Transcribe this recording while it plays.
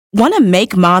Want to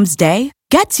make Mom's day?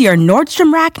 Get to your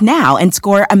Nordstrom Rack now and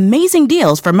score amazing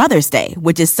deals for Mother's Day,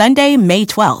 which is Sunday, May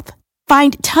 12th.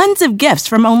 Find tons of gifts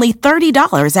from only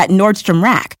 $30 at Nordstrom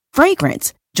Rack.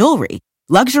 Fragrance, jewelry,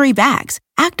 luxury bags,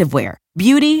 activewear,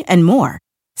 beauty, and more.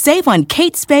 Save on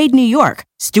Kate Spade New York,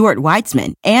 Stuart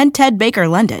Weitzman, and Ted Baker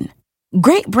London.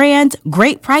 Great brands,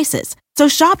 great prices. So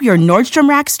shop your Nordstrom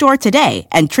Rack store today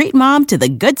and treat Mom to the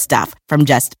good stuff from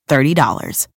just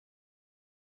 $30.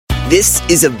 This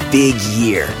is a big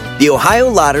year. The Ohio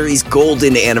Lottery's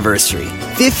golden anniversary.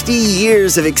 50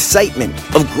 years of excitement,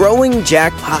 of growing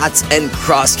jackpots and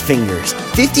crossed fingers.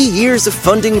 50 years of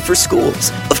funding for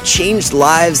schools, of changed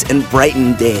lives and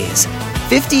brightened days.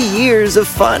 50 years of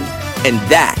fun, and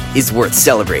that is worth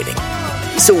celebrating.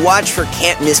 So watch for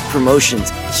can't-miss promotions,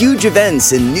 huge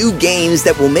events, and new games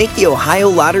that will make the Ohio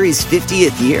Lottery's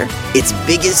 50th year its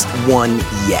biggest one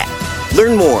yet.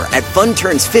 Learn more at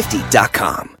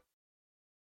funturns50.com.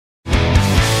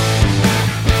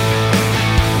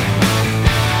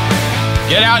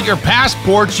 Get out your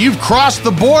passports. You've crossed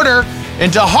the border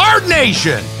into Hard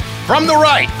Nation. From the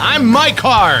right, I'm Mike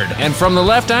Hard. And from the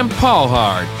left, I'm Paul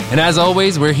Hard. And as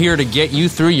always, we're here to get you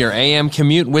through your AM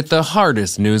commute with the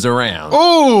hardest news around.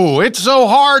 Ooh, it's so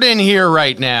hard in here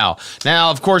right now.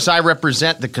 Now, of course, I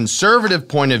represent the conservative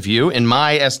point of view. In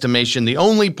my estimation, the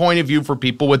only point of view for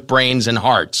people with brains and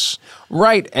hearts.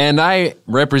 Right, and I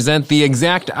represent the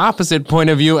exact opposite point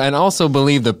of view and also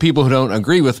believe the people who don't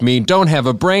agree with me don't have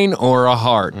a brain or a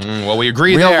heart. Well, we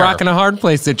agree Real there. rock and a hard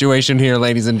place situation here,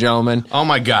 ladies and gentlemen. Oh,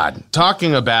 my God.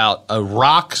 Talking about a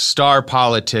rock star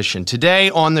politician. Today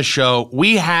on the show,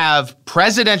 we have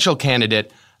presidential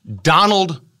candidate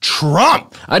Donald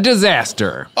Trump. A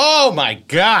disaster. Oh, my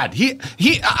God.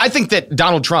 I think that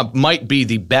Donald Trump might be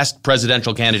the best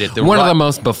presidential candidate. One of the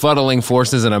most befuddling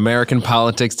forces in American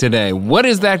politics today. What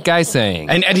is that guy saying?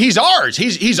 And he's ours.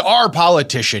 He's our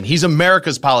politician. He's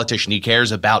America's politician. He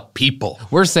cares about people.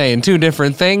 We're saying two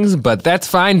different things, but that's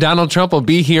fine. Donald Trump will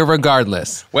be here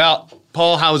regardless. Well,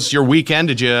 Paul, how's your weekend?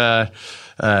 Did you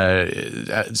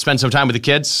spend some time with the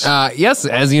kids? Yes,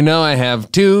 as you know, I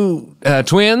have two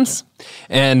twins,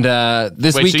 and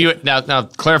this week. So now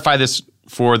clarify this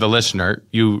for the listener.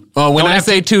 When I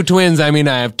say two twins, I mean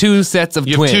I have two sets of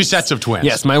twins. You have two sets of twins.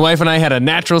 Yes, my wife and I had a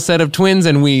natural set of twins,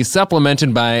 and we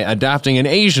supplemented by adopting an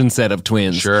Asian set of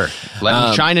twins. Sure.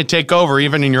 Letting China take over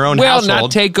even in your own household. Well,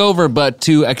 not take over, but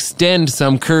to extend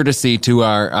some courtesy to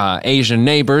our Asian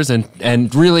neighbors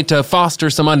and really to foster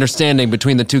some understanding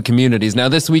between the two communities. Now,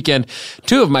 this weekend,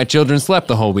 two of my children slept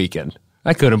the whole weekend.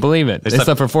 I couldn't believe it. They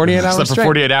slept for 48 hours Slept for straight.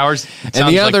 48 hours? And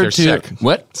the other two... Sick.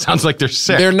 What? Sounds like they're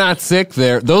sick. They're not sick.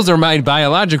 Those are my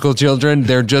biological children.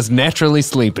 They're just naturally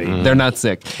sleeping. They're not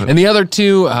sick. And the other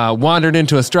two wandered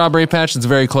into a strawberry patch that's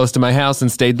very close to my house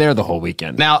and stayed there the whole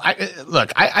weekend. Now,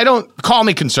 I don't... Call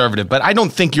me conservative, but I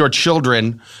don't think your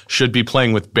children should be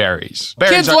playing with berries.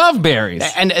 Kids love berries.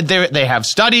 And they have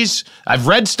studies. I've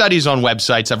read studies on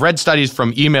websites. I've read studies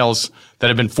from emails that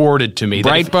have been forwarded to me.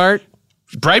 Breitbart?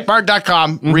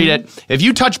 Breitbart.com, read it. If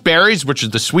you touch berries, which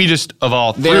is the sweetest of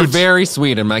all fruits. They're very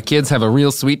sweet, and my kids have a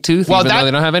real sweet tooth, even though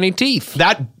they don't have any teeth.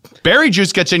 That berry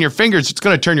juice gets in your fingers, it's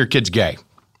going to turn your kids gay.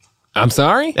 I'm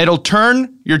sorry? It'll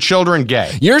turn your children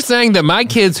gay. You're saying that my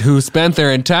kids who spent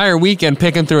their entire weekend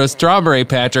picking through a strawberry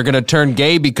patch are going to turn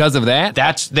gay because of that?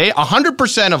 That's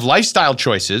 100% of lifestyle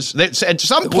choices. At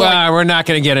some point... Well, we're not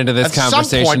going to get into this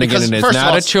conversation again. It's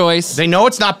not a choice. They know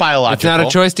it's not biological. It's not a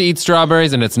choice to eat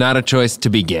strawberries, and it's not a choice to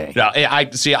be gay. No, I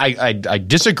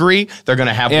disagree. They're going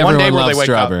to have Everyone one day where they wake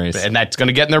strawberries. up, and that's going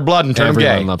to get in their blood and turn them gay.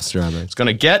 Everyone loves strawberries. It's going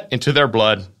to get into their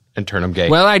blood and turn them gay.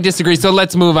 Well, I disagree, so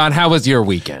let's move on. How was your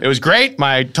weekend? It was great.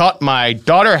 I taught my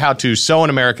daughter how to sew an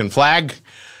American flag.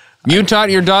 You taught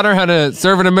your daughter how to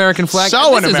serve an American flag?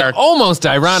 This is almost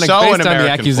ironic based on the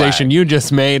accusation you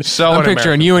just made. I'm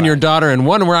picturing you and your daughter in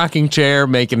one rocking chair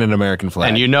making an American flag.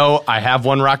 And you know I have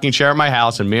one rocking chair at my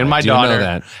house, and me and my daughter. Know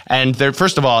that. And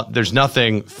first of all, there's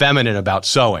nothing feminine about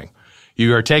sewing.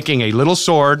 You are taking a little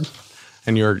sword,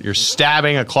 and you're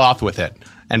stabbing a cloth with it.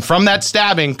 And from that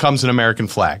stabbing comes an American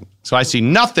flag. So I see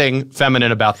nothing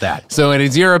feminine about that. So it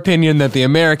is your opinion that the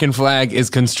American flag is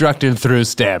constructed through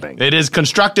stabbing? It is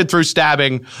constructed through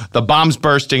stabbing, the bombs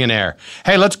bursting in air.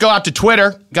 Hey, let's go out to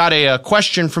Twitter. Got a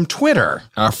question from Twitter.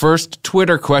 Our first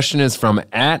Twitter question is from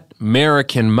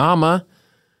 @AmericanMama.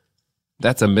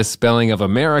 That's a misspelling of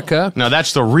America. No,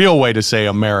 that's the real way to say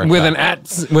America. With an at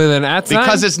sign?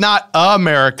 Because it's not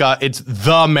America, it's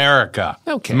the America.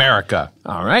 Okay. America.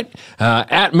 All right.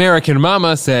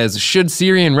 @AmericanMama says, should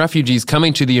Syrian refugees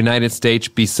coming to the United States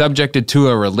be subjected to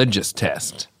a religious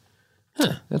test?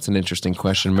 That's an interesting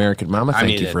question, American Mama.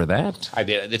 Thank you for that.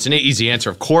 It's an easy answer.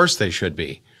 Of course they should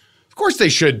be. Of course they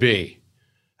should be.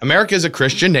 America is a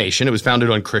Christian nation. It was founded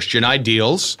on Christian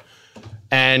ideals.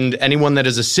 And anyone that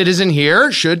is a citizen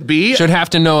here should have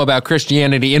to know about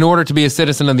Christianity in order to be a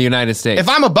citizen of the United States. If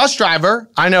I'm a bus driver,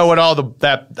 I know what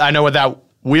that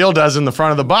wheel does in the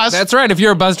front of the bus. That's right. If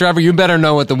you're a bus driver, you better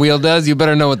know what the wheel does. You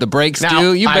better know what the brakes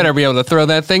do. You better be able to throw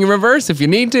that thing in reverse if you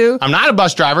need to. I'm not a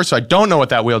bus driver, so I don't know what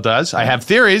that wheel does. I have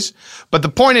theories. But the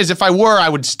point is, if I were, I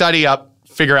would study up,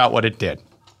 figure out what it did.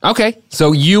 Okay,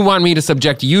 so you want me to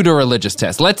subject you to a religious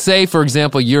test. Let's say, for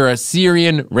example, you're a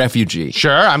Syrian refugee.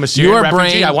 Sure, I'm a Syrian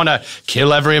refugee. I want to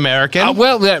kill every American.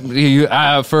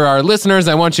 For our listeners,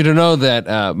 I want you to know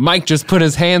that Mike just put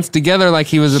his hands together like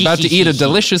he was about to eat a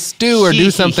delicious stew or do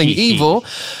something evil.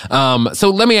 So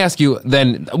let me ask you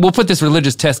then, we'll put this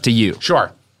religious test to you.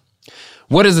 Sure.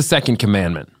 What is the second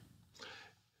commandment?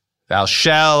 Thou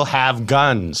shalt have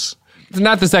guns. It's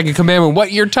not the second commandment.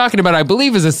 What you're talking about, I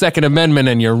believe, is a Second Amendment,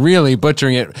 and you're really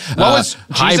butchering it. What was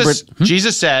hybrid?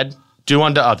 Jesus said, do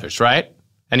unto others, right?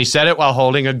 And he said it while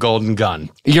holding a golden gun.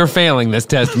 You're failing this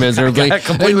test miserably.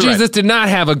 Jesus did not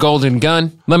have a golden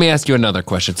gun. Let me ask you another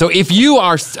question. So if you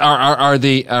are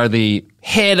the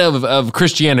head of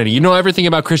Christianity, you know everything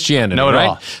about Christianity, know it right?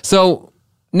 all. So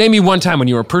name me one time when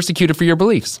you were persecuted for your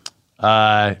beliefs.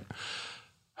 Okay,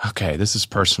 this is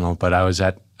personal, but I was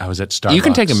at Starbucks. You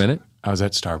can take a minute. I was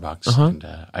at Starbucks, and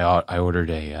I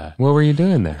ordered a... what were you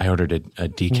doing there? I ordered a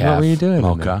decaf What were you doing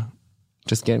mocha.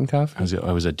 Just getting coffee?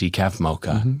 I was a decaf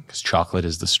mocha, because chocolate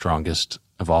is the strongest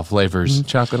of all flavors.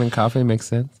 Chocolate and coffee makes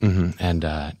sense. And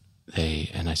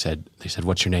they said,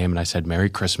 what's your name? And I said,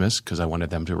 Merry Christmas, because I wanted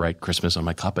them to write Christmas on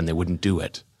my cup, and they wouldn't do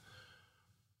it.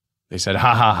 They said,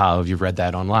 ha, ha, ha, have you read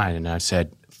that online? And I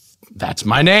said, that's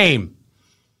my name.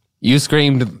 You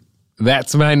screamed...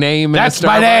 That's my name. That's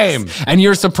my name. And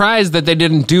you're surprised that they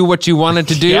didn't do what you wanted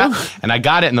to do? Yeah, and I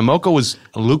got it, and the mocha was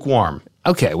lukewarm.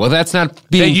 Okay, well, that's not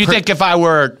being... You think if I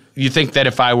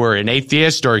were an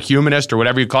atheist or a humanist or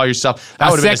whatever you call yourself, that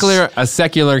would have been a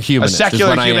secular humanist. A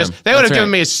secular humanist. They would have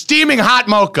given me a steaming hot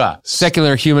mocha.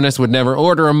 Secular humanist would never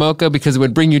order a mocha because it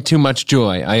would bring you too much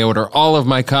joy. I order all of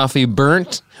my coffee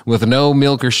burnt with no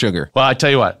milk or sugar. Well, I tell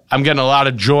you what, I'm getting a lot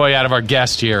of joy out of our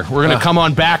guest here. We're going to come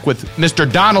on back with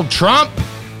Mr. Donald Trump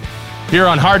here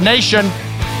on Hard Nation.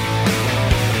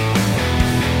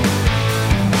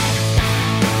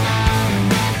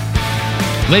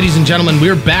 Ladies and gentlemen,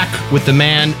 we're back with the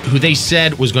man who they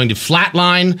said was going to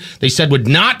flatline. They said would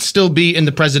not still be in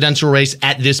the presidential race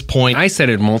at this point. I said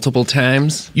it multiple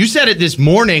times. You said it this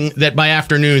morning that by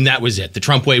afternoon, that was it. The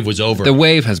Trump wave was over. The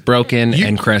wave has broken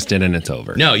and crested and it's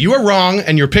over. No, you are wrong,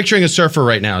 and you're picturing a surfer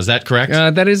right now. Is that correct?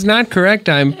 That is not correct.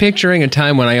 I'm picturing a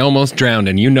time when I almost drowned,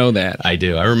 and you know that. I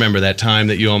do. I remember that time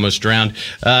that you almost drowned.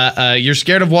 You're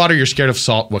scared of water. You're scared of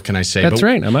salt. What can I say? That's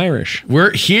right. I'm Irish.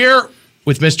 We're here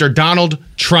with Mr. Donald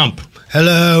Trump.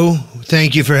 Hello.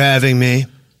 Thank you for having me.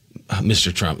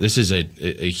 Mr. Trump, this is a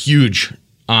huge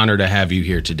honor to have you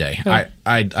here today.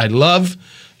 I love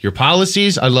your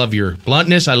policies. I love your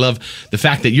bluntness. I love the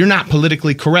fact that you're not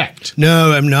politically correct.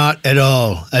 No, I'm not at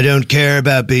all. I don't care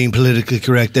about being politically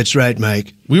correct. That's right,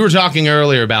 Mike. We were talking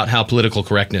earlier about how political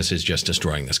correctness is just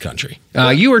destroying this country.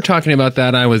 You were talking about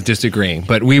that. I was disagreeing,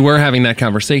 but we were having that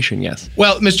conversation, yes.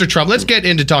 Well, Mr. Trump, let's get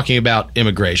into talking about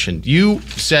immigration. You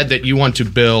said that you want to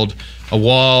build a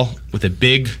wall with a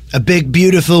big,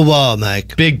 beautiful wall,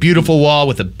 Mike. Big, beautiful wall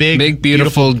with a big,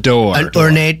 beautiful door. An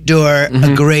ornate door,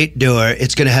 a great door.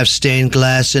 It's going to have stained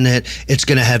glass in it. It's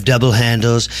going to have double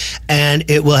handles, and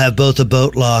it will have both a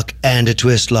boat lock and a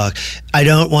twist lock. I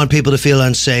don't want people to feel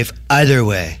unsafe either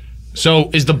way. So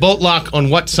is the boat lock on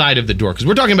what side of the door? Because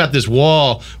we're talking about this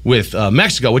wall with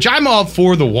Mexico, which I'm all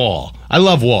for the wall. I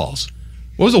love walls.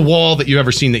 What was a wall that you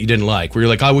ever seen that you didn't like? Where you're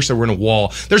like, I wish there weren't a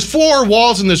wall. There's 4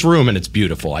 walls in this room, and it's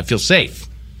beautiful. I feel safe.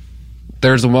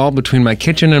 There's a wall between my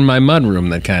kitchen and my mudroom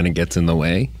that kind of gets in the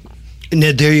way.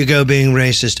 Now, there you go, being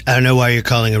racist. I don't know why you're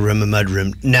calling a room a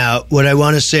mudroom. Now, what I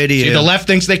want to say to you... See, the left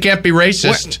thinks they can't be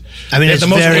racist. I mean,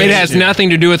 it has nothing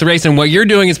to do with race, and what you're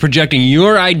doing is projecting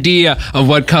your idea of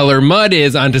what color mud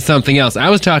is onto something else. I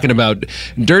was talking about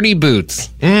dirty boots.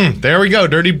 There we go,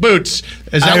 dirty boots.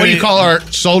 Is that what you call our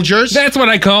soldiers? That's what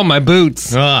I call my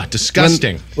boots.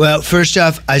 Disgusting. Well, first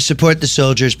off, I support the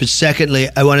soldiers, but secondly,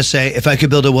 I want to say if I could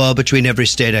build a wall between every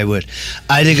state, I would.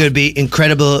 I think it would be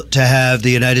incredible to have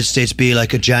the United States be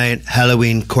like a giant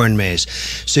Halloween corn maze.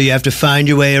 So you have to find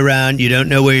your way around. You don't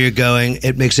know where you're going.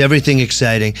 It makes everything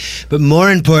exciting. But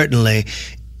more importantly,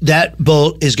 that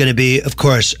bolt is going to be, of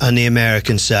course, on the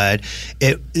American side.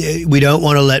 We don't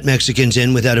want to let Mexicans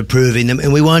in without approving them,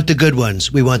 and we want the good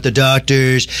ones. We want the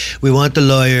doctors, we want the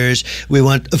lawyers, we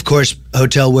want, of course,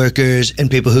 hotel workers and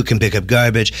people who can pick up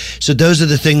garbage. So those are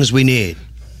the things we need.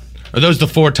 Are those the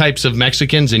 4 types of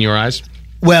Mexicans in your eyes?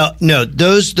 Well, no,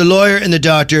 the lawyer and the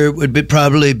doctor would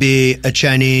probably be a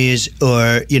Chinese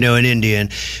or, an Indian.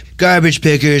 Garbage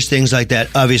pickers, things like that.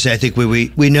 Obviously, I think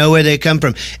we know where they come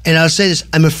from. And I'll say this,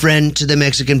 I'm a friend to the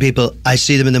Mexican people. I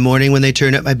see them in the morning when they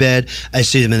turn up my bed. I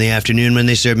see them in the afternoon when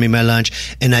they serve me my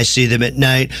lunch. And I see them at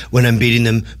night when I'm beating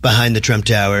them behind the Trump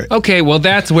Tower. Okay, well,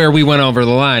 that's where we went over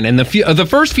the line. And the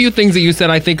first few things that you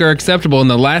said I think are acceptable. And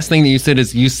the last thing that you said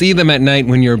is you see them at night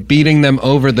when you're beating them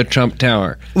over the Trump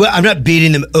Tower. Well, I'm not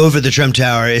beating them over the Trump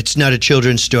Tower. It's not a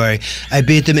children's story. I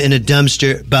beat them in a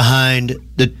dumpster behind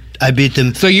I beat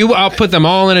them. So I'll put them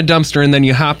all in a dumpster and then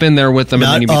you hop in there with them. Not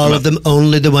and then you beat all them of them,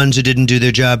 only the ones who didn't do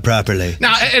their job properly.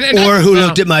 Now, or who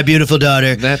looked at my beautiful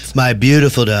daughter. That's my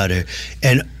beautiful daughter.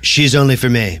 And she's only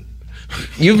for me.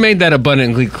 You've made that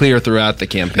abundantly clear throughout the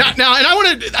campaign. Now,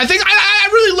 and I think I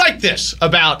really like this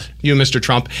about you, Mr.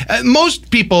 Trump.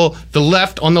 Most people,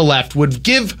 on the left, would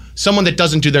give someone that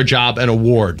doesn't do their job an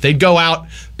award. They'd go out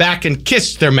back and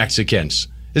kiss their Mexicans.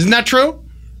 Isn't that true?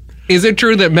 Is it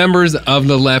true that members of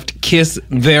the left kiss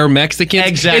their Mexicans?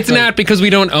 Exactly. It's not because we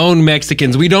don't own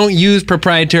Mexicans. We don't use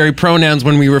proprietary pronouns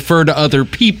when we refer to other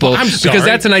people. I'm sorry. Because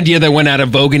that's an idea that went out of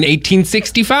vogue in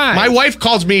 1865. My wife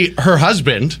calls me her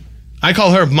husband. I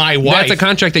call her my wife. That's a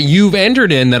contract that you've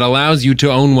entered in that allows you to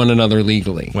own one another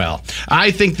legally. Well,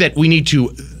 I think that we need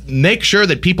to make sure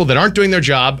that people that aren't doing their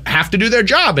job have to do their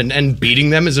job, and beating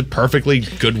them is a perfectly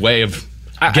good way of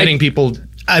getting people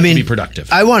to be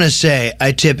productive. I want to say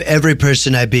I tip every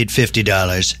person I beat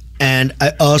 $50. And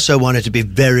I also want it to be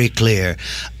very clear.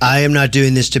 I am not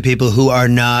doing this to people who are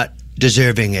not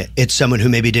deserving it. It's someone who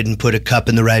maybe didn't put a cup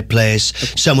in the right place,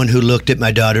 someone who looked at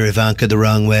my daughter Ivanka the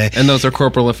wrong way. And those are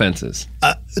corporal offenses.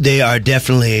 They are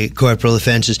definitely corporal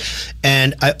offenses.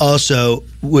 And I also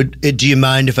do you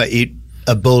mind if I eat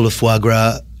a bowl of foie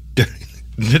gras?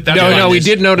 No, we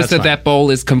did notice that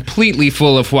bowl is completely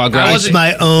full of foie gras. It's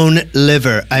my own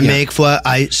liver. I make foie.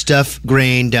 I stuff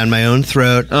grain down my own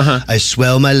throat. I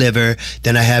swell my liver.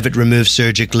 Then I have it removed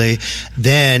surgically.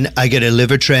 Then I get a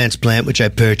liver transplant, which I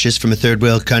purchased from a third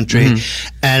world country,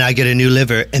 and I get a new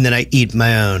liver, and then I eat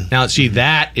my own. Now, see,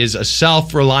 that is a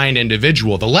self-reliant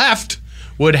individual. The left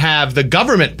would have the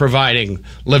government providing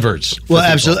livers. Well,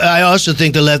 absolutely. I also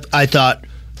think the left, I thought,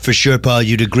 for sure, Paul,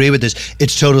 you'd agree with this.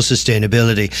 It's total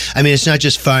sustainability. I mean, it's not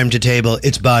just farm to table,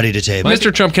 it's body to table.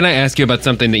 Mr. Trump, can I ask you about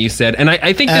something that you said? And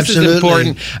I think this Absolutely. is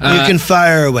important. You can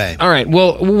fire away. All right.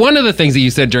 Well, one of the things that you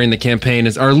said during the campaign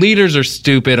is our leaders are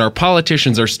stupid, our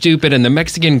politicians are stupid, and the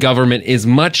Mexican government is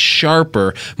much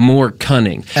sharper, more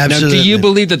cunning. Absolutely. Now, do you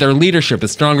believe that their leadership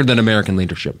is stronger than American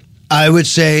leadership? I would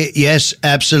say yes,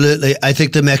 absolutely. I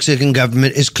think the Mexican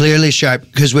government is clearly sharp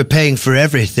because we're paying for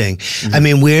everything. I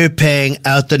mean, we're paying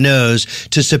out the nose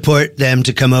to support them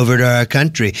to come over to our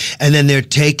country. And then they're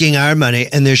taking our money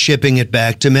and they're shipping it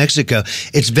back to Mexico.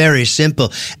 It's very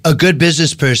simple. A good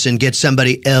business person gets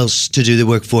somebody else to do the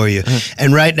work for you.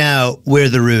 And right now, we're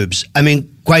the rubes. I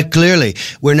mean, quite clearly,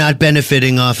 we're not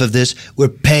benefiting off of this. We're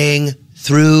paying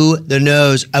through the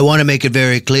nose. I want to make it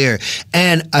very clear.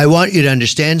 And I want you to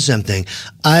understand something.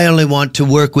 I only want to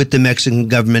work with the Mexican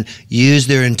government, use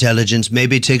their intelligence,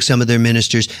 maybe take some of their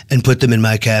ministers and put them in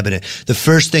my cabinet. The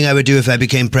first thing I would do if I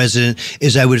became president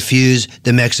is I would fuse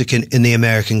the Mexican and the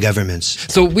American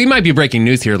governments. So we might be breaking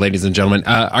news here, ladies and gentlemen.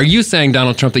 Are you saying,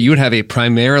 Donald Trump, that you would have a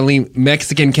primarily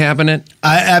Mexican cabinet?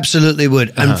 I absolutely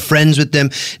would. I'm friends with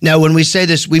them. Now, when we say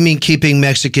this, we mean keeping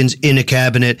Mexicans in a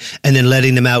cabinet and then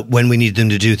letting them out when we need them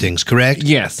to do things, correct?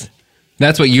 Yes.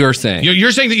 That's what you're saying.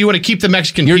 You're saying that you want to keep the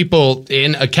Mexican people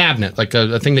in a cabinet, like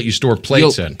a thing that you store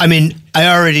plates in. I mean, I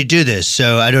already do this,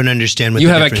 so I don't understand what you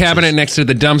the have a difference cabinet is. next to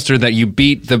the dumpster that you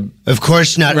beat the... Of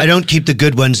course not. I don't keep the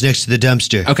good ones next to the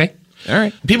dumpster. Okay. All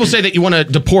right. People say that you want to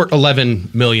deport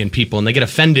 11 million people, and they get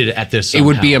offended at this somehow. It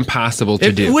would be impossible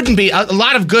to do. It wouldn't be. A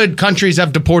lot of good countries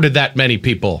have deported that many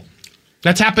people.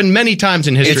 That's happened many times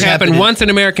in history. It's happened once in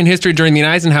American history during the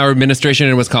Eisenhower administration,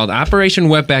 and it was called Operation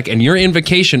Wetback, and your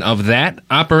invocation of that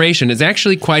operation is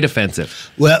actually quite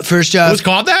offensive. Well, first off... It was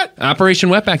called that?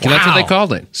 Operation Wetback. Wow. That's what they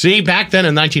called it. See, back then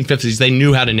in the 1950s, they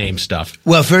knew how to name stuff.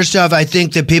 Well, first off, I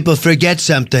think that people forget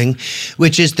something,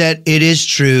 which is that it is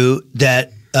true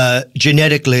that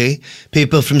genetically,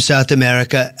 people from South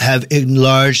America have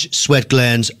enlarged sweat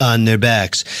glands on their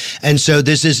backs. And so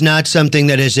this is not something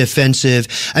that is offensive.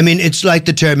 I mean, it's like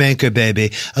the term anchor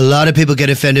baby. A lot of people get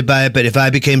offended by it, but if I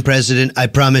became president, I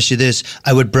promise you this,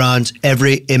 I would bronze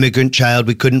every immigrant child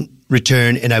we couldn't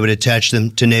return, and I would attach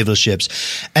them to naval ships.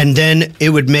 And then it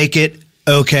would make it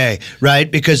okay, right?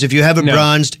 Because if you have a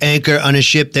bronzed anchor on a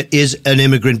ship that is an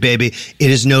immigrant baby,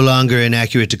 it is no longer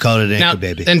inaccurate to call it an anchor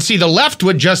baby. And see, the left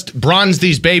would just bronze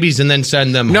these babies and then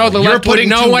send them No, home. the left would,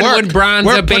 no one would bronze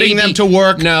We're a baby. putting them to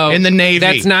work in the Navy.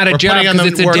 That's not a We're job putting them because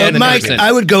it's to a work dead in the Mike, Navy.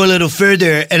 I would go a little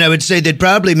further, and I would say they'd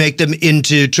probably make them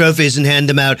into trophies and hand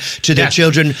them out to their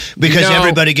children, because No.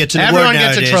 everybody gets an award Everyone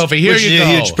gets a nowadays, trophy. Here which you is a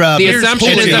go. huge problem. The Here's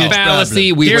assumption is Julio. a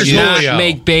fallacy. We Here's would not Julio.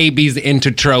 make babies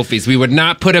into trophies. We would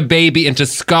not put a baby into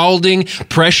scalding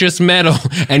precious metal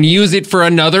and use it for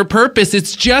another purpose.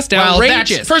 It's just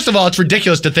outrageous. First of all, it's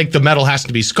ridiculous to think the metal has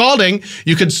to be scalding.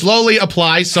 You could slowly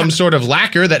apply some sort of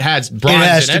lacquer that has bronze It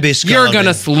has in to be scalding. You're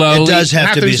gonna slowly It does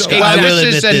have to be scalding. I will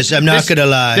admit this. I'm not going to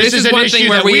lie. This is an one issue thing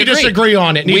where that we we agree. disagree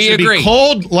on. It needs We to agree. be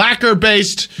cold,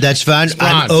 lacquer-based. That's fine.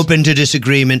 I'm bronze. open to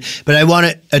disagreement, but I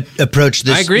want to approach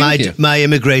this I agree with you. my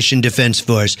immigration defense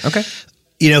force. Okay.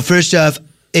 You know, first off,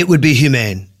 it would be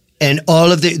humane. And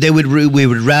all of we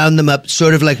would round them up,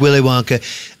 sort of like Willy Wonka.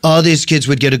 All these kids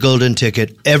would get a golden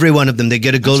ticket. Every one of them, they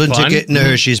get a golden fun. ticket in a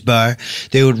Hershey's bar.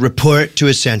 They would report to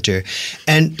a center.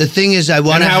 And the thing is, I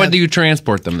want And to. how would you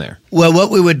transport them there? Well, what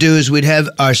we would do is we'd have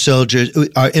our soldiers,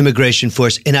 our immigration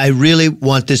force, and I really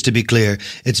want this to be clear.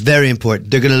 It's very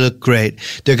important. They're going to look great.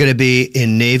 They're going to be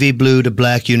in navy blue to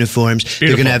black uniforms. They're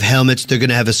going to have helmets. They're going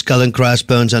to have a skull and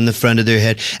crossbones on the front of their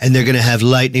head, and they're going to have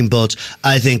lightning bolts.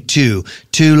 I think two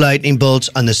lightning bolts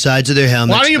on the sides of their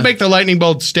helmets. Why don't you make the lightning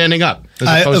bolt standing up?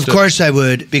 Of course I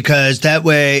would, because that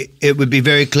way it would be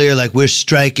very clear, like we're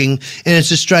striking, and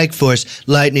it's a strike force.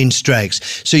 Lightning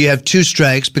strikes. So you have two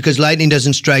strikes, because lightning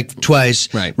doesn't strike twice,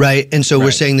 right? And so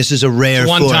we're saying this is a rare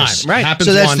one force. time. Right. Happens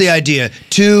So that's once. the idea.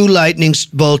 Two lightning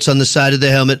bolts on the side of the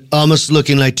helmet, almost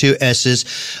looking like two S's,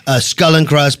 skull and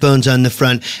crossbones on the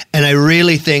front. And I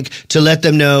really think to let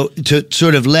them know, to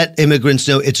sort of let immigrants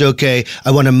know it's okay,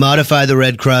 I want to modify the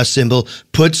Red Cross symbol,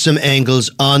 put some angles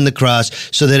on the cross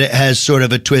so that it has sort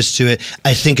of a twist to it.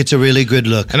 I think it's a really good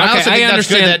look. And I also think that's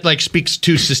understand. good. That speaks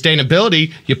to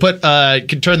sustainability. You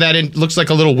can turn that in. Looks like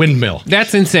a little windmill.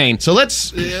 That's insane. So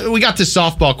we got this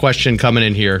softball question coming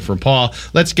in here from Paul.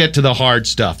 Let's get to the hard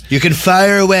stuff. You can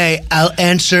fire away. I'll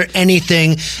answer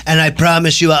anything, and I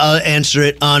promise you I'll answer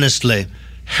it honestly.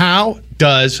 How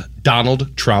does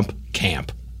Donald Trump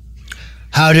camp?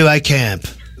 How do I camp?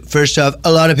 First off,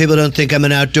 a lot of people don't think I'm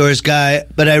an outdoors guy,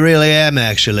 but I really am,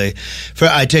 actually.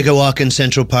 I take a walk in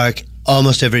Central Park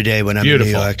almost every day when I'm in New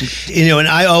York. And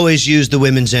I always use the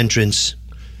women's entrance.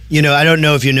 I don't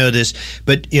know if you know this,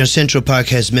 but, Central Park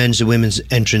has men's and women's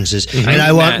entrances. Mm-hmm. And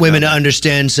I want women to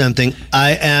understand something.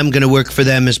 I am going to work for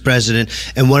them as president.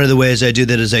 And one of the ways I do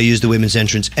that is I use the women's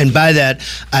entrance. And by that,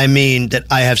 I mean that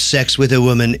I have sex with a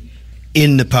woman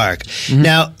in the park. Mm-hmm.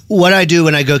 Now, what I do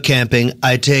when I go camping,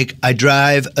 I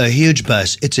drive a huge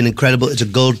bus. It's a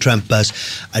gold Trump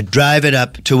bus. I drive it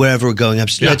up to wherever we're going.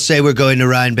 Let's say we're going to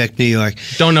Rhinebeck, New York.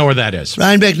 Don't know where that is.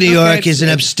 Rhinebeck, New York is in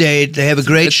upstate. They have a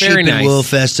great sheep and wool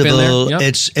festival. Yep.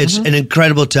 It's an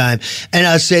incredible time. And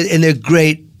I'll say, and they're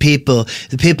great people.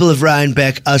 The people of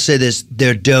Rhinebeck, I'll say this,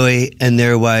 they're doughy and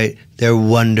they're white. They're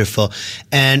wonderful.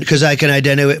 And because I can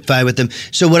identify with them.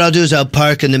 So what I'll do is I'll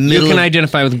park in the middle. You can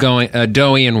identify with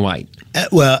doughy and white.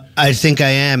 Well, I think I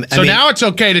am. So now it's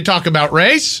okay to talk about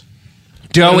race?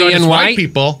 Doughy and white?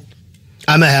 People.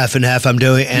 I'm a half and half. I'm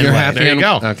doing and You're white. half There you and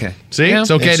go. Okay. See? Yeah.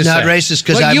 It's okay It's to not say. racist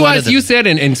because Well, I'm one of as them. you said,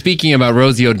 and speaking about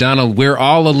Rosie O'Donnell, we're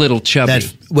all a little chubby.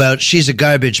 She's a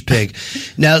garbage pig.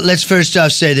 Now, let's first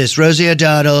off say this. Rosie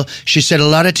O'Donnell, she said a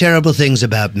lot of terrible things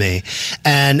about me.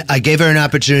 And I gave her an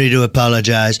opportunity to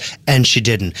apologize, and she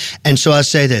didn't. And so I'll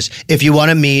say this. If you want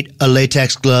to meet a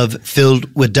latex glove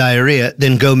filled with diarrhea,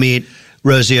 then go meet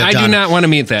Rosie O'Donnell. I do not want to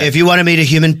meet that. If you want to meet a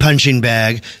human punching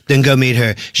bag, then go meet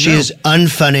her. She is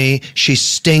unfunny. She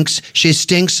stinks. She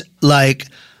stinks like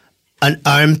an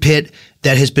armpit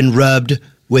that has been rubbed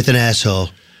with an asshole.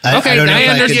 I don't know if I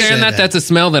can say understand that. That's a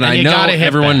smell that And I you know gotta hit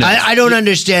everyone knows. I don't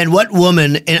understand what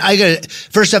woman, and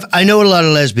first off, I know a lot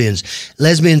of lesbians.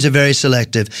 Lesbians are very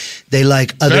selective. They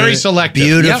like other Very selective.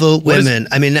 beautiful Yep. What is- women.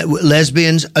 I mean,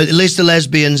 lesbians, at least the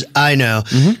lesbians I know,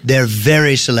 they're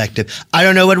very selective. I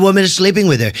don't know what woman is sleeping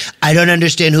with her. I don't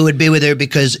understand who would be with her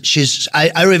because I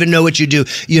don't even know what you do.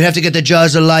 You have to get the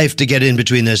jaws of life to get in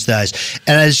between those thighs.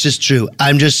 And that's just true.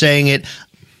 I'm just saying it.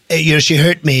 she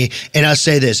hurt me, and I'll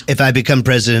say this: if I become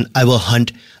president, I'll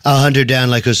hunt her down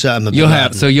like Osama.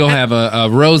 You'll have a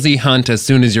rosy hunt as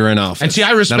soon as you're in office. And see,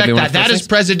 I respect that. That is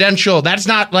presidential. That's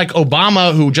not like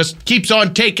Obama, who just keeps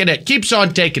on taking it.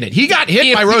 He got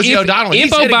hit by Rosie O'Donnell.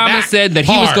 If Obama said that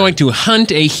he was going to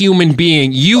hunt a human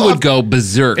being, you would go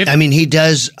berserk. I mean, he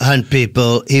does hunt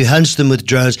people. He hunts them with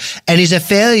drones, and he's a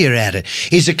failure at it.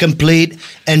 He's a complete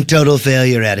and total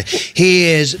failure at it.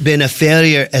 He has been a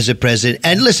failure as a president.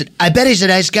 And listen, I bet he's a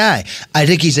nice guy. I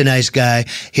think he's a nice guy.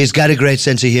 He's got a great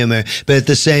sense of humor. But at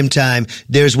the same time,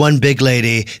 there's one big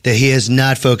lady that he has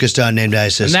not focused on named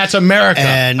ISIS. And that's America.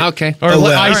 Okay. Or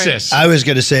ISIS. I was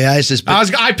going to say ISIS.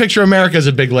 But I picture America as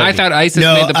a big lady. I thought ISIS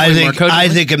made the point more cogent. I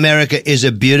think America is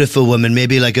a beautiful woman,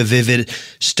 maybe like a Vivid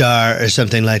star or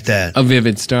something like that. A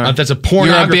Vivid star. That's a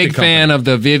pornography You're a big fan of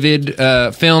the Vivid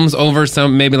films over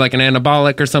some, maybe like an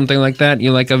Anabolic or something like that?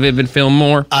 You like a Vivid film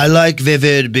more? I like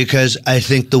Vivid because I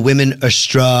think the women are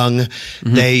strong.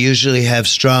 Mm-hmm. They usually have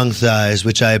strong thighs,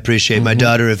 which I appreciate. Mm-hmm. My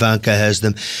daughter Ivanka has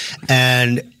them.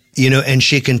 And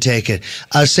she can take it.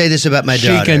 I'll say this about my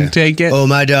daughter. She can take it? Oh,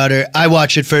 my daughter. I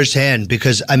watch it firsthand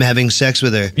because I'm having sex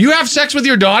with her. You have sex with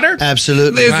your daughter?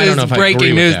 Absolutely. This is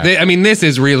breaking news. I mean, this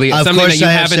is really something that you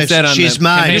haven't said on She's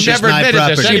mine. She's my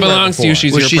property. She belongs to you.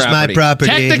 She's your property. She's my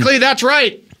property. Technically, that's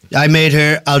right. I made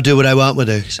her. I'll do what I want with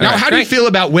her. Now, how do you feel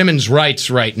about women's rights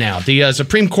right now? The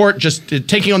Supreme Court just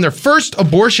taking on their first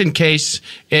abortion case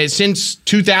since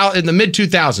 2000, in the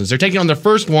mid-2000s. They're taking on their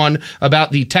first one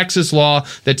about the Texas law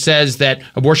that says that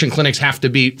abortion clinics have to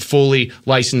be fully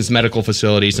licensed medical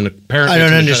facilities. And apparently, I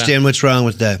don't understand what's wrong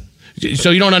with that. So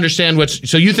you don't understand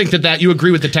so you think that you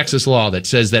agree with the Texas law that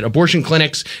says that abortion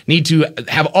clinics need to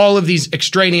have all of these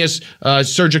extraneous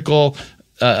surgical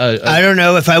I don't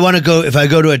know if I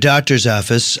go to a doctor's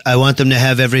office, I want them to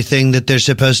have everything that they're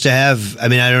supposed to have. I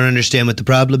mean, I don't understand what the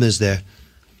problem is there.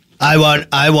 I want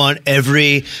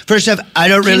first off, I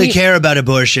don't really care about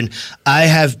abortion. I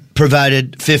have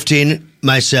provided 15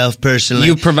 myself personally.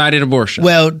 You've provided abortion?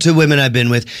 Well, to women I've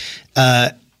been with.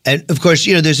 And of course,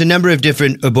 there's a number of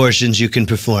different abortions you can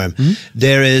perform. Mm-hmm.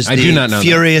 There is the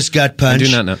furious gut punch. I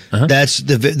do not know. Uh-huh. That's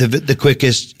the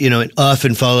quickest,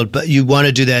 often followed. But you want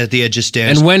to do that at the edge of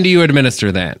stairs. And when do you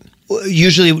administer that?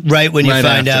 Usually right when you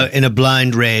find out in a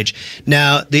blind rage.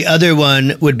 Now, the other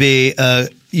one would be,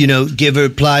 give her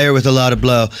plier with a lot of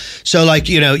blow. So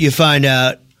you find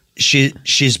out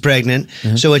she's pregnant.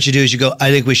 Mm-hmm. So what you do is you go,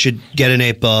 I think we should get an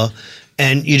 8-ball.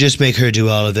 And you just make her do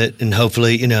all of it, and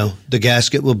hopefully, the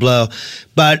gasket will blow.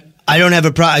 But I don't have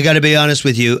a problem. I got to be honest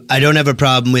with you. I don't have a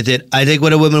problem with it. I think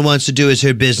what a woman wants to do is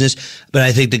her business, but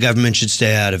I think the government should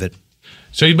stay out of it.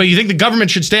 But you think the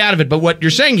government should stay out of it. But what you're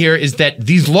saying here is that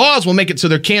these laws will make it so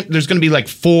there's going to be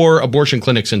 4 abortion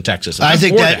clinics in Texas. I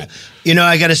think that.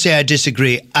 I got to say I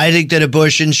disagree. I think that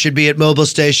abortion should be at mobile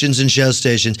stations and Shell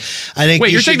stations. I think.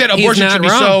 Wait, you're saying that abortion should be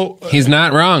so? He's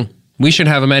not wrong. We should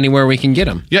have them anywhere we can get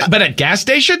them. Yeah, but at gas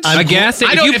stations?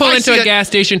 If you pull into a gas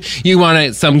station, you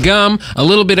want some gum, a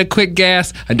little bit of quick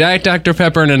gas, a Diet Dr.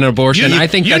 Pepper, and an abortion. I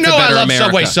think that's a better America. You know I love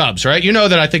Subway subs, right? You know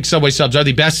that I think Subway subs are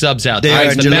the best subs out there.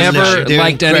 I've never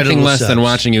liked anything less than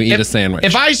watching you eat a sandwich.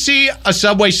 If I see a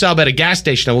Subway sub at a gas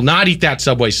station, I will not eat that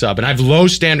Subway sub, and I have low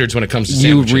standards when it comes to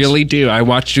sandwiches. You really do. I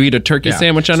watched you eat a turkey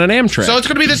sandwich on an Amtrak. So it's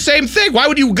going to be the same thing. Why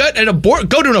would you go to an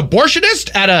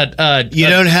abortionist at a You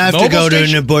don't have to go to an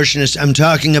abortionist. I'm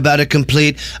talking about a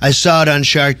complete. I saw it on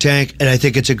Shark Tank, and I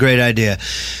think it's a great idea.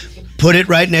 Put it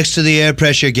right next to the air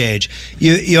pressure gauge.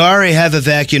 You already have a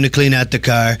vacuum to clean out the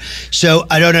car, so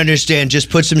I don't understand.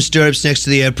 Just put some stirrups next to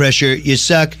the air pressure. You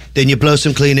suck, then you blow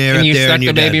some clean air up there, and you're done. You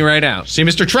suck the baby done. right out. See,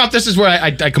 Mr. Trump, this is where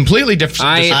I completely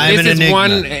disagree. This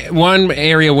is one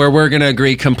area where we're going to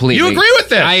agree completely. You agree with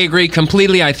this? I agree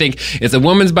completely. I think it's a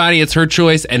woman's body, it's her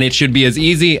choice, and it should be as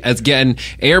easy as getting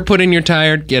air put in your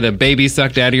tire, get a baby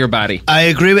sucked out of your body. I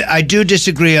agree. I do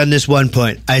disagree on this one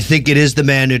point. I think it is the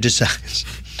man who decides.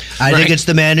 I think it's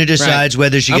the man who decides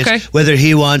whether she gets whether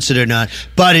he wants it or not.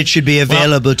 But it should be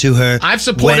available to her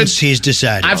once he's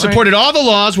decided. I've supported all the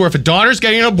laws where if a daughter's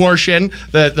getting an abortion,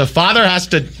 the father has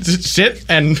to sit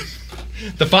and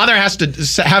the father has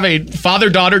to have a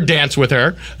father-daughter dance with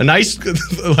her. A nice,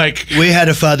 We had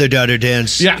a father-daughter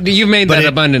dance. Yeah, you've made that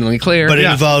abundantly clear. But it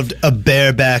involved a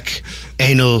bareback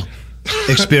anal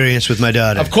experience with my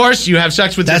daughter. Of course, you have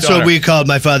sex with your daughter. That's what we called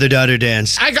my father-daughter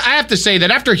dance. I have to say that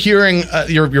after hearing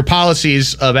your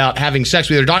policies about having sex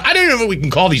with your daughter, I don't know what we can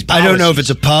call these policies. I don't know if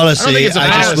it's a policy. I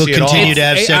just will continue to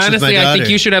have sex with my daughter. I think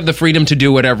you should have the freedom to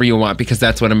do whatever you want because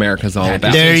that's what America's all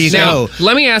about. There you go.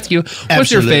 Let me ask you,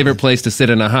 what's your favorite place to sit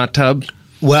in a hot tub?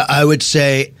 Well, I would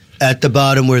say at the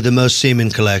bottom where the most semen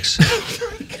collects.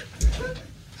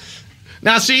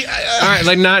 Now, see, All right,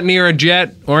 like not near a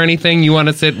jet or anything. You want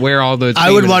to sit where all the. I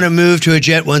would want to move to a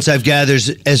jet once I've gathered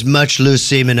as much loose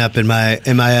semen up in my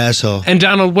asshole. And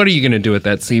Donald, what are you going to do with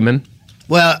that semen?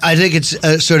 Well, I think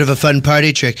it's sort of a fun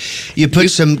party trick. You put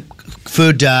some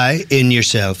food dye in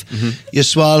yourself. You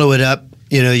swallow it up,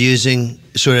 using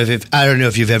sort of, I don't know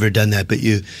if you've ever done that, but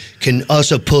you can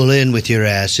also pull in with your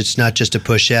ass. It's not just a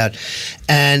push out.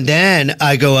 And then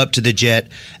I go up to the jet,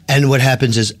 and what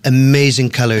happens is amazing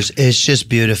colors. It's just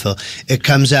beautiful. It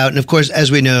comes out, and of course, as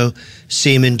we know,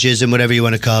 semen, jism, whatever you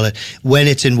want to call it, when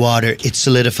it's in water, it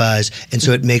solidifies, and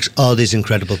so it makes all these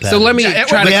incredible patterns. So let me try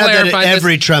to we have that clarify at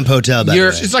every this. Trump hotel, by the way.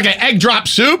 it's like an egg drop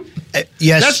soup.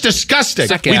 Yes. That's disgusting.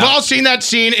 Suck it We've out. all seen that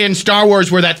scene in Star Wars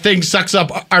where that thing sucks up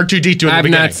R2-D2 in the I've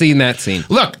beginning. not seen that scene.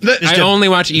 Look, I only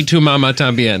watch Y Tu Mama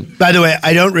Tambien. By the way,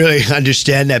 I don't really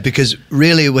understand that because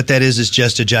really what that is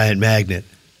just a giant magnet.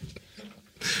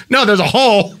 no, there's a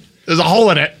hole. There's a hole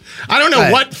in it. I don't know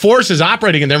Right. what force is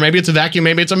operating in there. Maybe it's a vacuum.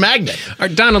 Maybe it's a magnet. All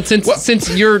right, Donald, since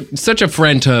you're such a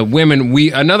friend to women,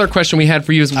 another question we had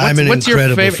for you is I'm an what's your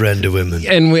incredible favorite friend to women.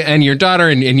 and your daughter,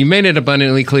 and you made it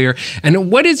abundantly clear. And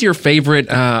what is your favorite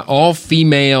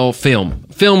all-female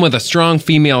film with a strong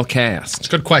female cast?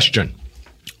 Good question.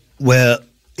 Well,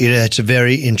 that's a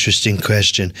very interesting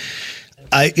question.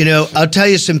 I'll tell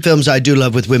you some films I do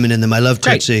love with women in them. I love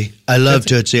Great. Tootsie. I love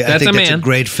Tootsie. I that's think a that's a man.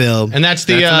 great film. And that's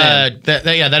the That's a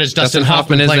man. that is Dustin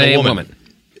Hoffman is playing a a woman.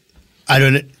 I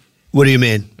don't. What do you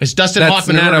mean? It's Dustin That's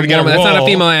Hoffman. in not order a to get woman. a That's not a role.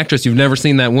 female actress. You've never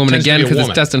seen that woman Tends to again be a because it's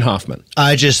woman. Dustin Hoffman.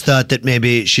 I just thought that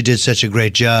maybe she did such a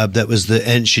great job. That was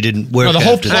and she didn't work. No, the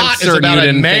whole after plot that. is about you a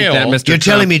didn't male. think that, Mr. You're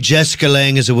telling Trump. me Jessica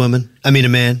Lange is a woman? I mean, a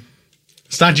man.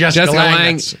 It's not Jessica Jessica Lange.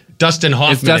 Lange. It's Dustin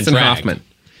Hoffman. It's Dustin in drag. Hoffman.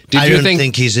 Did I you don't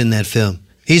think he's in that film.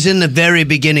 He's in the very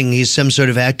beginning. He's some sort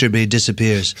of actor, but he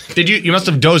disappears. Did you? You must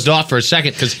have dozed off for a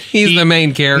second because He's the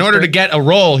main character. In order to get a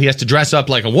role, he has to dress up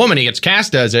like a woman. He gets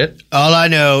cast as it. All I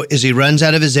know is he runs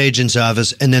out of his agent's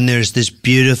office, and then there's this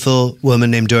beautiful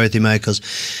woman named Dorothy Michaels,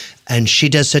 and she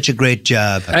does such a great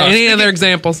job. Any other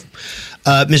examples?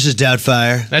 Mrs.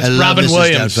 Doubtfire. That's I love Robin Mrs.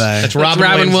 Williams. Doubtfire. That's Robin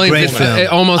Williams. Williams. Great film.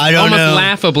 Almost I don't know.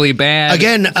 laughably bad.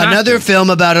 Again, another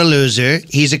film about a loser.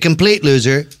 He's a complete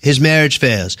loser. His marriage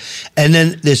fails. And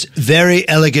then this very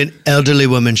elegant elderly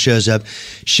woman shows up.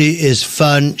 She is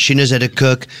fun. She knows how to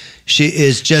cook. She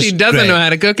is just She doesn't great. know how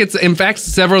to cook. It's in fact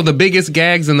several of the biggest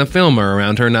gags in the film are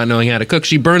around her not knowing how to cook.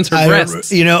 She burns her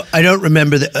breasts. I don't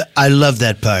remember that. I love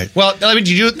that part. Well, I mean,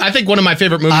 I think one of my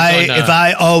favorite movies. If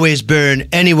I always burn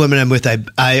any woman I'm with,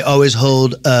 I always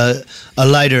hold a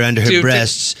lighter under her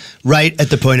breasts right at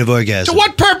the point of orgasm. to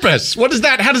what purpose? What is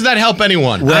that? How does that help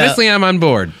anyone? Well, Honestly, I'm on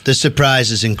board. the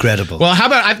surprise is incredible. Well, how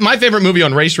about my favorite movie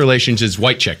on race relations is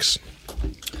White Chicks.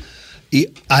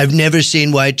 I've never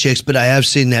seen White Chicks, but I have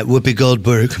seen that Whoopi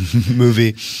Goldberg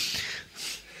movie.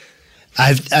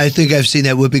 I think I've seen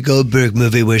that Whoopi Goldberg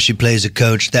movie where she plays a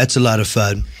coach. That's a lot of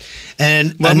fun.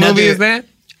 And What movie is that?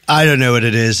 I don't know what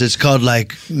it is. It's called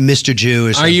like Mr. Jew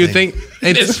or something. Are you think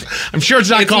I'm sure it's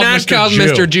not called not Mr. called Jew.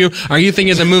 Mr. Jew? Are you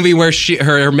thinking of the movie where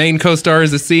her main co-star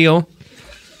is a seal?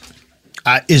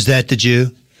 Is that the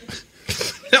Jew?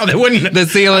 No, they wouldn't. The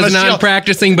seal is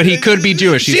non-practicing, but he could be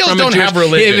Jewish. He's Seals from a don't Jewish- have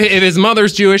religion. If his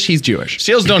mother's Jewish, he's Jewish.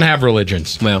 Seals don't have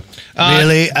religions. Well,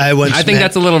 Really? I I think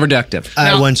that's a little reductive.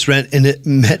 I Now- once met an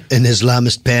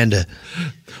Islamist panda.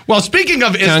 Well, speaking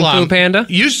of Islam, Fu Panda?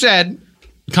 You said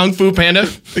Kung Fu Panda.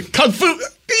 Kung Fu.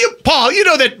 Paul, you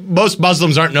know that most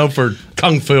Muslims aren't known for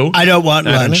Kung Fu. I don't want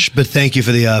lunch, but thank you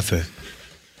for the offer.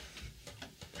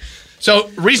 So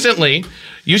recently,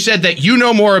 you said that you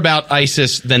know more about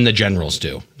ISIS than the generals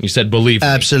do. You said, believe me.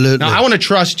 Absolutely. Now, I want to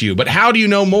trust you, but how do you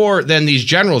know more than these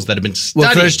generals that have been studying?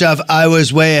 Well, first off, I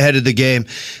was way ahead of the game.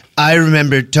 I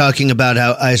remember talking about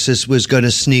how ISIS was going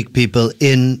to sneak people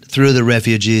in through the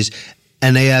refugees,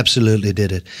 and they absolutely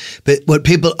did it. But what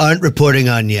people aren't reporting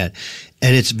on yet,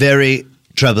 and it's very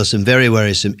troublesome, very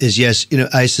worrisome, is yes,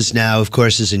 ISIS now, of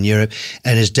course, is in Europe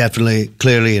and is definitely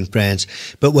clearly in France.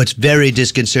 But what's very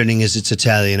disconcerting is its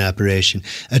Italian operation.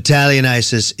 Italian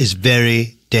ISIS is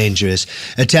very dangerous.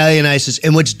 Italian ISIS,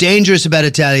 and what's dangerous about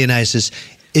Italian ISIS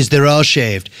is they're all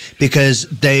shaved because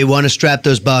they want to strap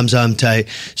those bombs on tight,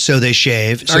 so they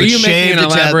shave. So Are it's you making an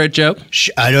shaved elaborate joke?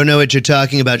 I don't know what you're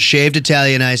talking about. Shaved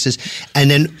Italian ISIS, and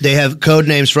then they have code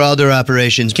names for all their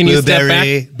operations. Can you step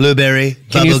Blueberry, back? Blueberry,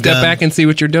 Can you step Bubblegum. back and see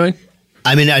what you're doing?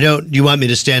 I mean, you want me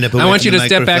to stand up away I want you from to the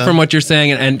step back microphone? from what you're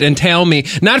saying and tell me,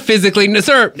 not physically,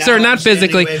 sir, I'm not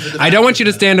physically. standing away from the I don't want you to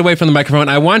microphone. stand away from the microphone.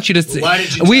 I want you to. Why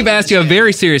did you We've tell me asked to you a stand?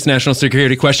 very serious national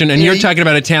security question, and you're talking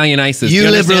about Italian ISIS. Do You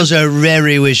understand? liberals are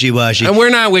very wishy-washy. And we're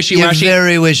not wishy-washy. You're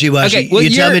very wishy-washy. Okay, well, you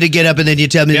tell you're- me to get up and then you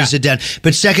tell me Yeah. to sit down.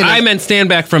 But secondly, I meant stand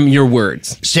back from your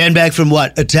words. stand back from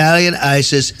what? Italian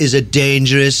ISIS is a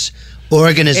dangerous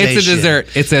organization. It's a dessert.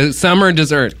 It's a summer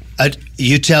dessert.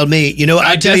 You tell me. You know,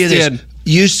 I I'll tell you just this. did.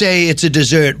 You say it's a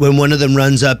dessert when one of them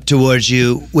runs up towards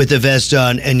you with a vest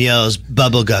on and yells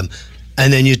bubblegum.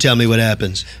 And then you tell me what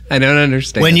happens. I don't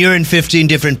understand. When you're in 15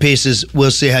 different pieces, we'll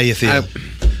see how you feel.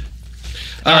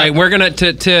 All right, we're gonna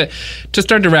to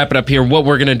start to wrap it up here. What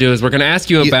we're gonna do is we're gonna ask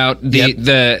you about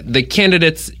the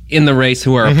candidates in the race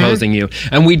who are opposing you,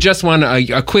 and we just want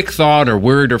a quick thought or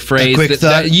word or phrase quick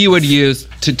thought? that you would use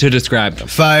to describe them.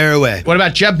 Fire away. What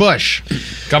about Jeb Bush,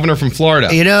 governor from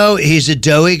Florida? You know, he's a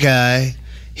doughy guy.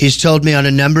 He's told me on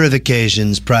a number of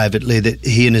occasions privately that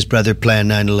he and his brother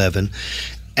planned 9/11.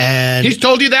 And He's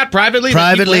told you that privately?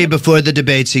 privately before the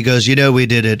debates, he goes, you know, we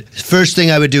did it. First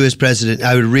thing I would do as president,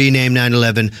 I would rename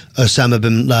 9/11 Osama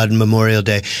bin Laden Memorial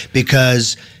Day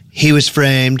because he was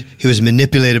framed, he was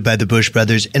manipulated by the Bush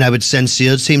brothers, and I would send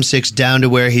SEAL Team 6 down to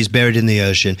where he's buried in the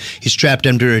ocean. He's trapped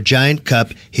under a giant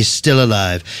cup. He's still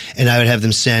alive. And I would have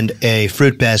them send a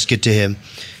fruit basket to him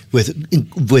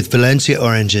with Valencia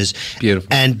oranges. Beautiful.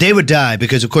 And they would die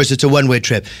because, of course, it's a one-way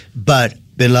trip. But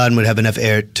bin Laden would have enough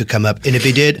air to come up. And if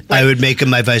he did, I would make him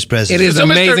my vice president. It is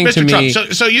amazing Mr. to me.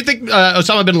 Trump, so you think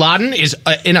Osama bin Laden is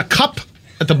in a cup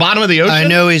at the bottom of the ocean? I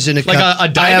know he's in a like cup. a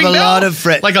diving I have a bell? lot of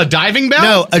friends. Like a diving bell?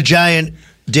 No, a giant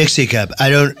Dixie cup. I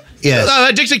don't. Yes.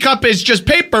 A Dixie cup is just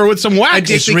paper with some wax. A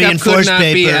Dixie cup could reinforced not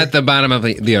be paper. at the bottom of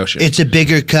the ocean. It's a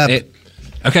bigger cup.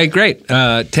 Okay, great.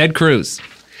 Ted Cruz.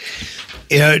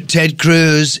 You know, Ted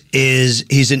Cruz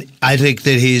I think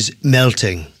that he's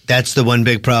melting. That's the one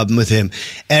big problem with him.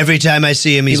 Every time I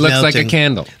see him, he's looks melting. like a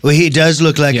candle. Well, he does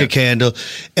look like Yeah. a candle.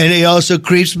 And he also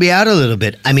creeps me out a little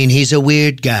bit. I mean, he's a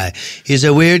weird guy. He's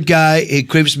a weird guy. He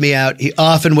creeps me out. He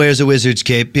often wears a wizard's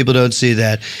cape. People don't see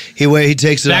that. He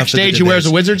takes it off. for the Backstage, he wears a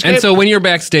debates. wizard's cape? And so when you're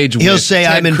backstage with He'll say,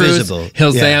 Ted I'm Cruz, invisible.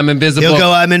 He'll say, Yeah. I'm invisible. He'll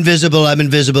go, I'm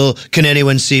invisible. Can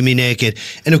anyone see me naked?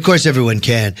 And of course, everyone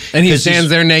can. And he 'Cause stands he's-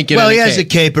 there naked Well, in he a has a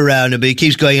cape. cape around him, but he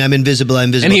keeps going, I'm invisible.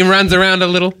 and he runs around a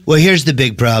little. Well, here's the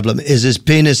big problem: is his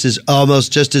penis is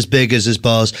almost just as big as his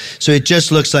balls, so it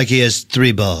just looks like he has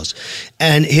 3 balls,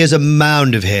 and he has a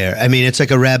mound of hair. I mean, it's like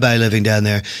a rabbi living down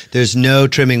there. There's no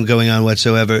trimming going on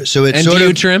whatsoever. So it's And sort do you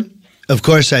of trim? Of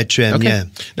course, I trim. Okay. Yeah.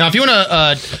 Now, if you want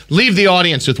to leave the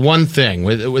audience with one thing,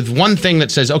 with one thing that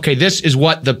says, okay, this is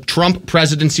what the Trump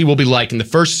presidency will be like in the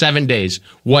first 7 days,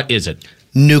 what is it?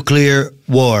 Nuclear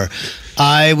war.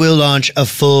 I will launch a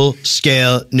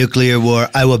full-scale nuclear war.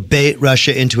 I will bait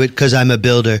Russia into it because I'm a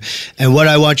builder. And what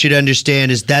I want you to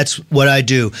understand is that's what I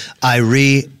do. I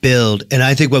rebuild. And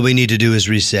I think what we need to do is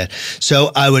reset.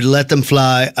 So I would let them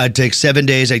fly. I'd take 7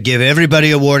 days. I'd give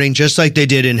everybody a warning, just like they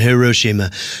did in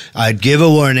Hiroshima. I'd give a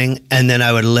warning, and then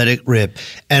I would let it rip.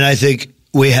 And I think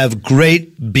we have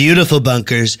great, beautiful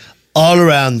bunkers all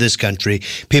around this country.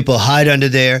 People hide under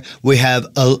there. We have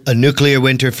a nuclear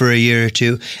winter for a year or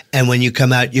two. And when you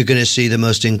come out, you're going to see the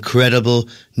most incredible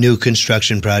new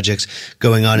construction projects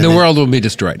going on. The world will be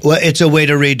destroyed. Well, it's a way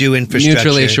to redo infrastructure.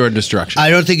 Mutually assured destruction. I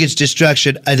don't think it's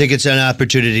destruction. I think it's an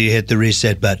opportunity to hit the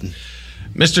reset button.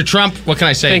 Mr. Trump, what can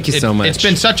I say? Thank you so much. It's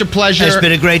been such a pleasure. It's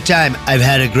been a great time. I've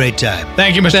had a great time.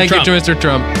 Thank you, Mr. Thank Trump. you to Mr.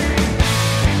 Trump.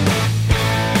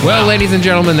 Well, ladies and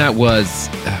gentlemen, that was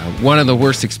one of the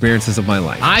worst experiences of my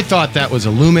life. I thought that was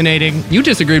illuminating. You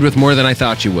disagreed with more than I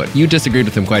thought you would. You disagreed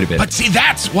with him quite a bit. But see,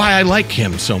 that's why I like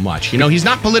him so much. You know, he's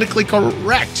not politically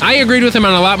correct. I agreed with him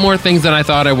on a lot more things than I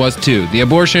thought I was, too. The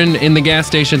abortion in the gas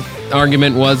station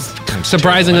argument was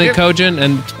surprisingly terrible. cogent,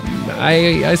 and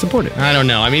I support it. I don't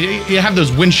know. I mean, you have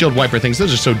those windshield wiper things.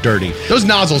 Those are so dirty. Those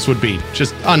nozzles would be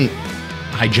just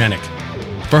unhygienic.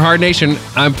 For Hard Nation,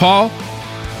 I'm Paul.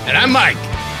 And I'm Mike.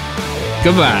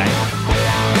 Goodbye.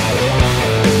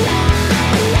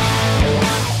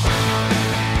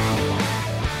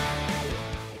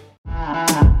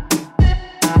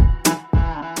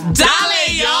 Dale,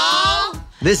 y'all!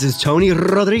 This is Tony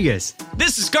Rodriguez.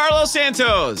 This is Carlos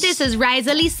Santos. This is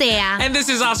Riza Licea. And this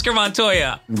is Oscar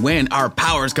Montoya. When our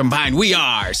powers combine, we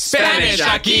are Spanish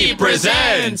Aquí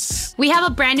Presents. We have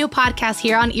a brand new podcast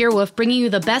here on Earwolf, bringing you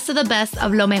the best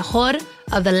of lo mejor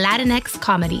of the Latinx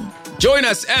comedy. Join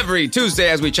us every Tuesday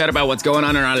as we chat about what's going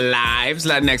on in our lives,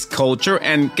 Latinx culture,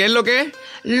 and ¿qué es lo que?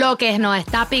 Lo que nos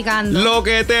está picando. Lo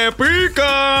que te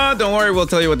pica. Don't worry, we'll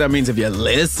tell you what that means if you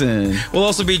listen. We'll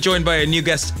also be joined by a new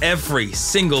guest every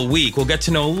single week. We'll get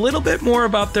to know a little bit more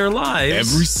about their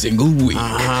lives. Every single week.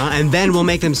 And then we'll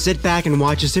make them sit back and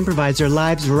watch us improvise their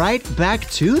lives right back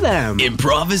to them.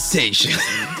 Improvisation.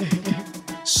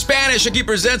 Spanish Aquí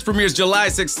Presents premieres July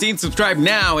 16th. Subscribe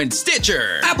now in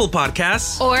Stitcher, Apple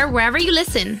Podcasts, Or wherever you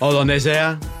listen. O donde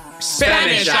sea.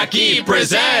 Spanish Aquí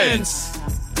Presents.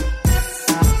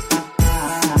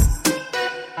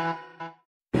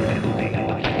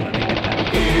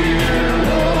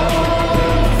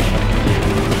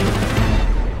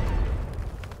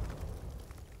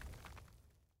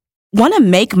 Want to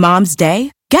make Mom's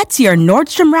Day? Get to your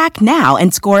Nordstrom Rack now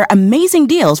and score amazing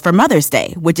deals for Mother's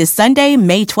Day, which is Sunday,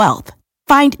 May 12th.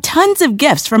 Find tons of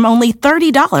gifts from only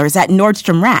 $30 at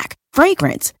Nordstrom Rack.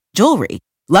 Fragrance, jewelry,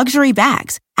 luxury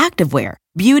bags, activewear,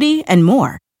 beauty, and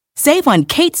more. Save on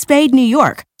Kate Spade New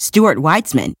York, Stuart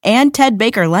Weitzman, and Ted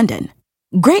Baker London.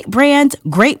 Great brands,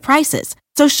 great prices.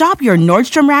 So shop your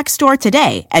Nordstrom Rack store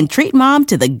today and treat Mom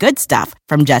to the good stuff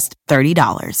from just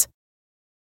 $30.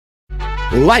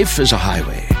 Life is a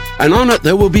highway, and on it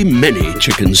there will be many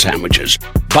chicken sandwiches.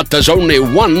 But there's only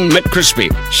one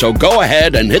McCrispy. So go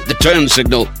ahead and hit the turn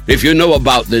signal if you know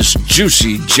about this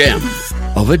juicy gem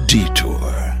of a detour.